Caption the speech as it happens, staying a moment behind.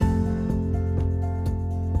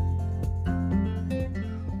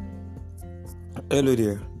Hello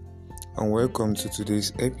there, and welcome to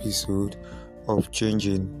today's episode of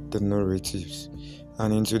Changing the Narratives.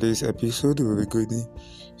 And in today's episode, we'll be going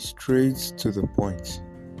straight to the point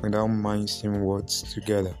without mincing words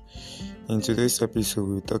together. In today's episode,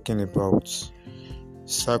 we're talking about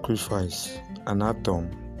sacrifice, an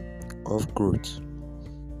atom of growth.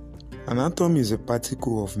 An atom is a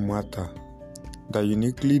particle of matter that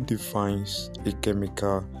uniquely defines a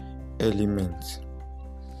chemical element.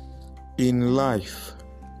 In life,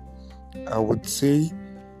 I would say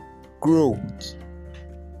growth,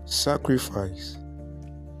 sacrifice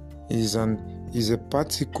is a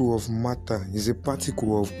particle of matter, is a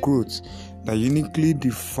particle of growth that uniquely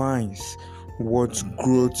defines what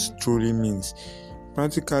growth truly means.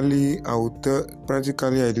 Practically, I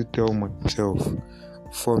do tell myself,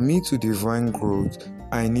 for me to define growth,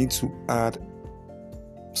 I need to add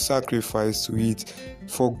sacrifice to it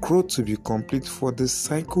for growth to be complete, for the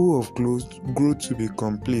cycle of growth to be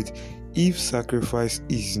complete. If sacrifice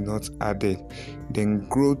is not added, then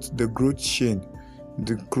the growth chain,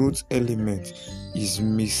 the growth element is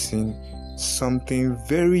missing something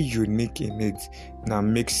very unique in it that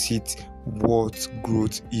makes it what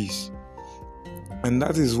growth is. And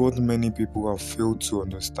that is what many people have failed to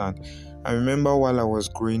understand. I remember while I was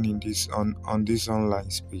growing in this on this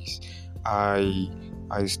online space,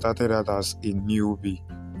 I started out as a newbie.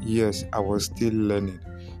 Yes, I was still learning.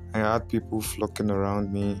 I had people flocking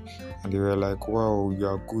around me and they were like, wow, you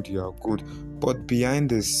are good. But behind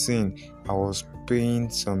the scene, I was paying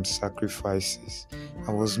some sacrifices.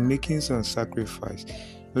 I was making some sacrifice.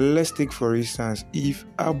 Let's take for instance, if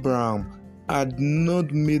Abraham had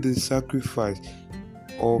not made the sacrifice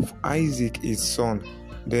of Isaac, his son,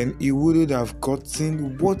 then he wouldn't have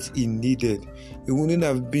gotten what he needed. He wouldn't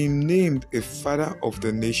have been named a father of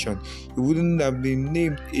the nation. He wouldn't have been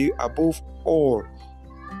named above all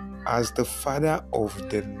as the father of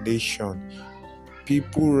the nation.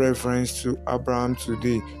 People reference to Abraham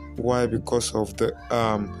today. Why? Because of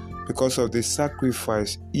the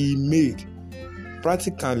sacrifice he made.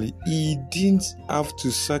 Practically, he didn't have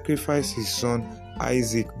to sacrifice his son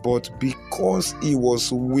Isaac, but because he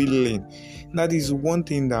was willing. That is one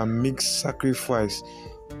thing that makes sacrifice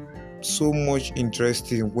so much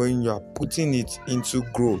interesting when you are putting it into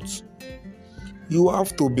growth. You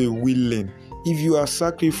have to be willing. If you are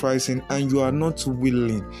sacrificing and you are not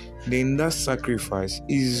willing, then that sacrifice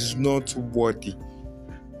is not worthy.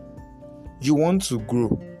 You want to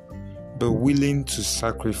grow, but willing to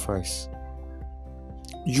sacrifice.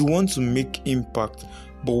 You want to make impact,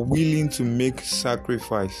 but willing to make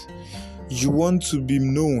sacrifice. You want to be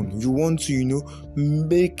known. You want to,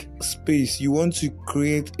 make space. You want to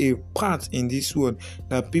create a path in this world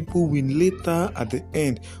that people will later at the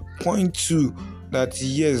end point to that,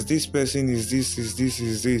 yes, this person is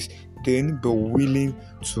this. Then be willing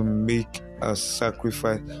to make a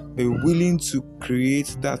sacrifice. Be willing to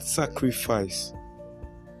create that sacrifice.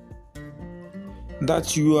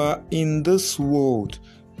 That you are in this world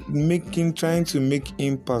trying to make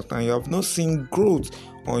impact and you have not seen growth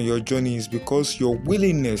on your journey is because your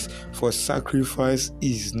willingness for sacrifice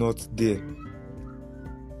is not there.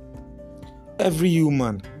 Every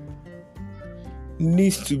human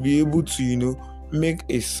needs to be able to, make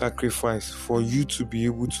a sacrifice for you to be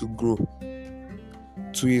able to grow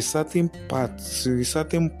to a certain path, to a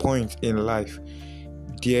certain point in life.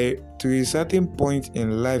 To a certain point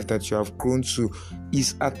in life that you have grown to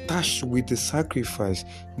is attached with the sacrifice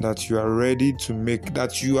that you are ready to make,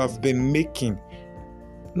 that you have been making.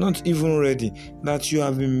 Not even ready, that you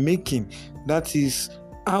have been making. That is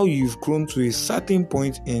how you've grown to a certain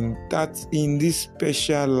point in this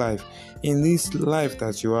special life, in this life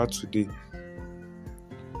that you are today.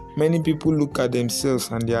 Many people look at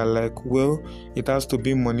themselves and they are like, well, it has to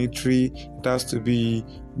be monetary, it has to be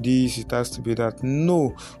this, it has to be that.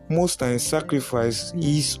 No, most times sacrifice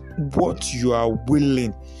is what you are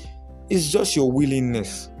willing. It's just your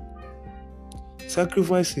willingness.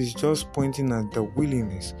 Sacrifice is just pointing at the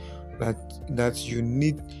willingness that you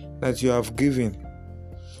need, that you have given.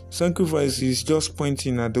 Sacrifice is just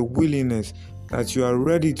pointing at the willingness that you are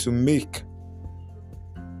ready to make.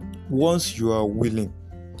 Once you are willing,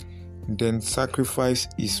 then sacrifice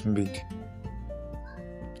is made.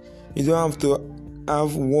 You don't have to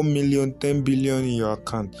have 1 million, 10 billion in your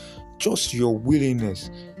account. Just your willingness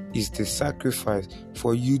is the sacrifice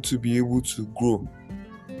for you to be able to grow.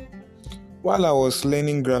 While I was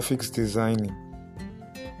learning graphics designing,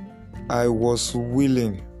 I was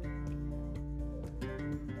willing.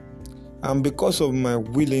 And because of my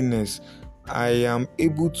willingness, I am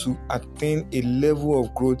able to attain a level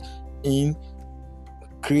of growth in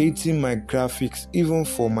creating my graphics, even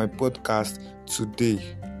for my podcast today.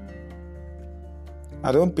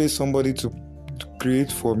 I don't pay somebody to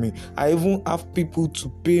create for me. I even have people to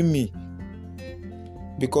pay me.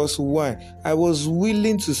 Because why? I was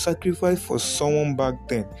willing to sacrifice for someone back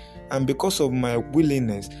then. And because of my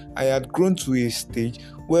willingness, I had grown to a stage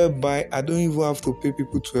whereby I don't even have to pay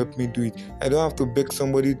people to help me do it. I don't have to beg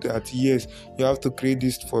somebody that, yes, you have to create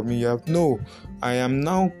this for me. No, I am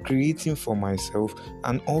now creating for myself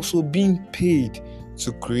and also being paid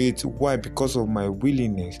to create. Why? Because of my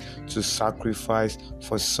willingness to sacrifice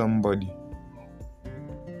for somebody.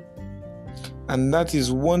 And that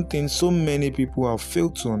is one thing so many people have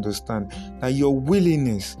failed to understand, that your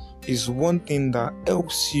willingness is one thing that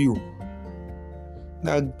helps you,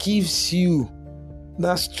 that gives you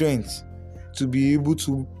that strength to be able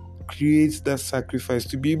to create that sacrifice,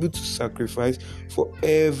 to be able to sacrifice for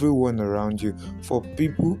everyone around you, for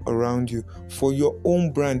people around you, for your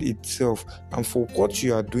own brand itself, and for what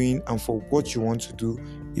you are doing and for what you want to do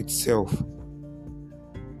itself.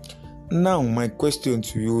 Now, my question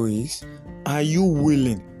to you is, are you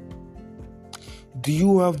willing? Do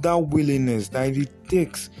you have that willingness that it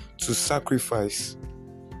takes to sacrifice?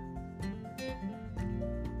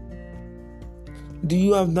 Do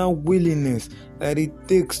you have that willingness that it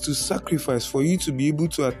takes to sacrifice for you to be able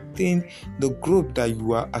to attain the growth that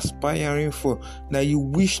you are aspiring for, that you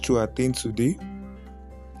wish to attain today?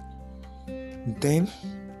 Then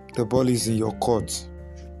the ball is in your court.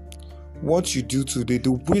 What you do today,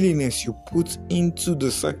 the willingness you put into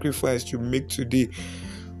the sacrifice you make today,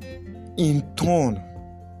 in turn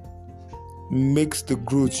makes the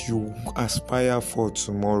growth you aspire for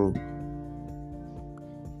tomorrow.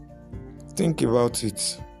 Think about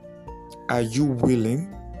it. Are you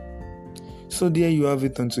willing? So there you have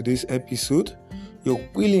it on today's episode. Your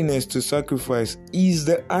willingness to sacrifice is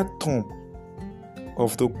the atom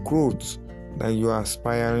of the growth that you are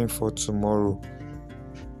aspiring for tomorrow.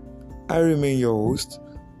 I remain your host,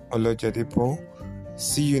 Olojade Paul.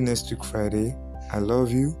 See you next week Friday. I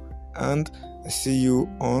love you, and I see you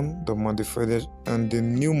on the Modified and the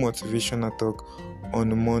new motivational talk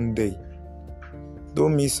on Monday.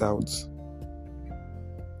 Don't miss out.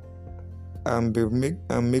 And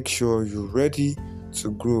make sure you're ready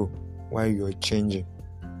to grow while you're changing.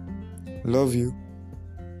 Love you,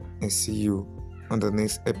 and see you on the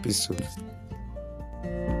next episode.